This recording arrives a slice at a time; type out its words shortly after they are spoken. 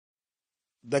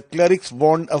The clerics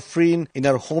warned Afrin in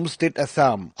her home state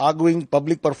Assam, arguing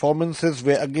public performances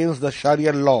were against the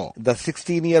Sharia law. The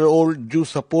 16-year-old drew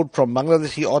support from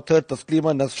Bangladeshi author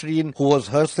Taslima Nasreen, who was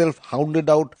herself hounded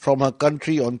out from her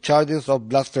country on charges of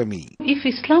blasphemy. If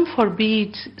Islam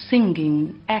forbids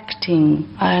singing,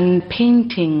 acting and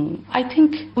painting, I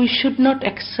think we should not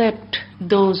accept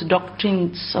those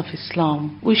doctrines of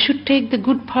Islam. We should take the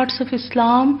good parts of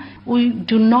Islam. We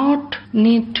do not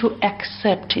need to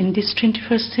accept in this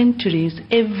 21st century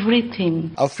everything.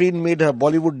 Afrin made her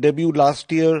Bollywood debut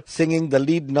last year singing the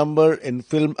lead number in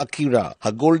film Akira.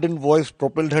 Her golden voice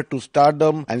propelled her to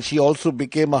stardom and she also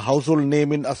became a household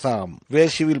name in Assam, where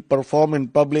she will perform in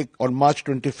public on March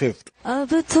 25th.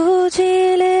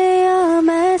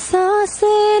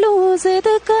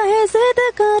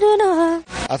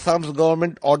 Assam's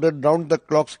government ordered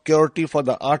round-the-clock security for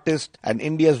the artist, and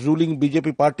India's ruling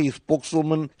BJP party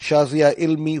spokeswoman Shazia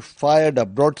Ilmi fired a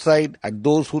broadside at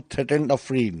those who threatened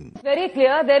Afrin. Very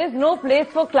clear, there is no place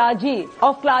for clergy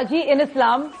in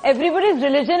Islam. Everybody's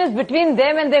religion is between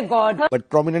them and their God. But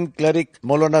prominent cleric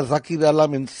Maulana Zakir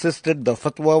Alam insisted the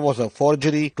fatwa was a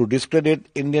forgery to discredit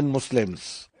Indian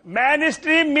Muslims.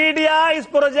 Mainstream media is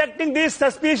projecting these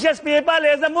suspicious people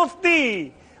as a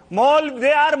mufti. They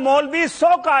are Maulvi,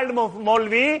 so-called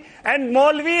Maulvi, and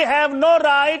Maulvi have no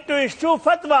right to issue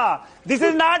fatwa. This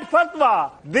is not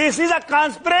fatwa. This is a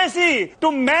conspiracy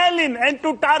to mail in and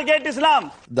to target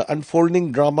Islam. The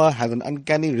unfolding drama has an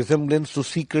uncanny resemblance to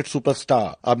Secret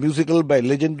Superstar, a musical by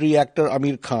legendary actor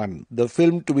Amir Khan. The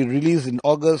film, to be released in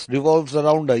August, revolves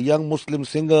around a young Muslim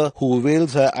singer who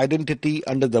veils her identity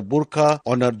under the burqa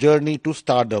on her journey to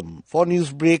stardom. For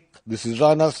Newsbreak, this is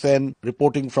Rana Senn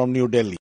reporting from New Delhi.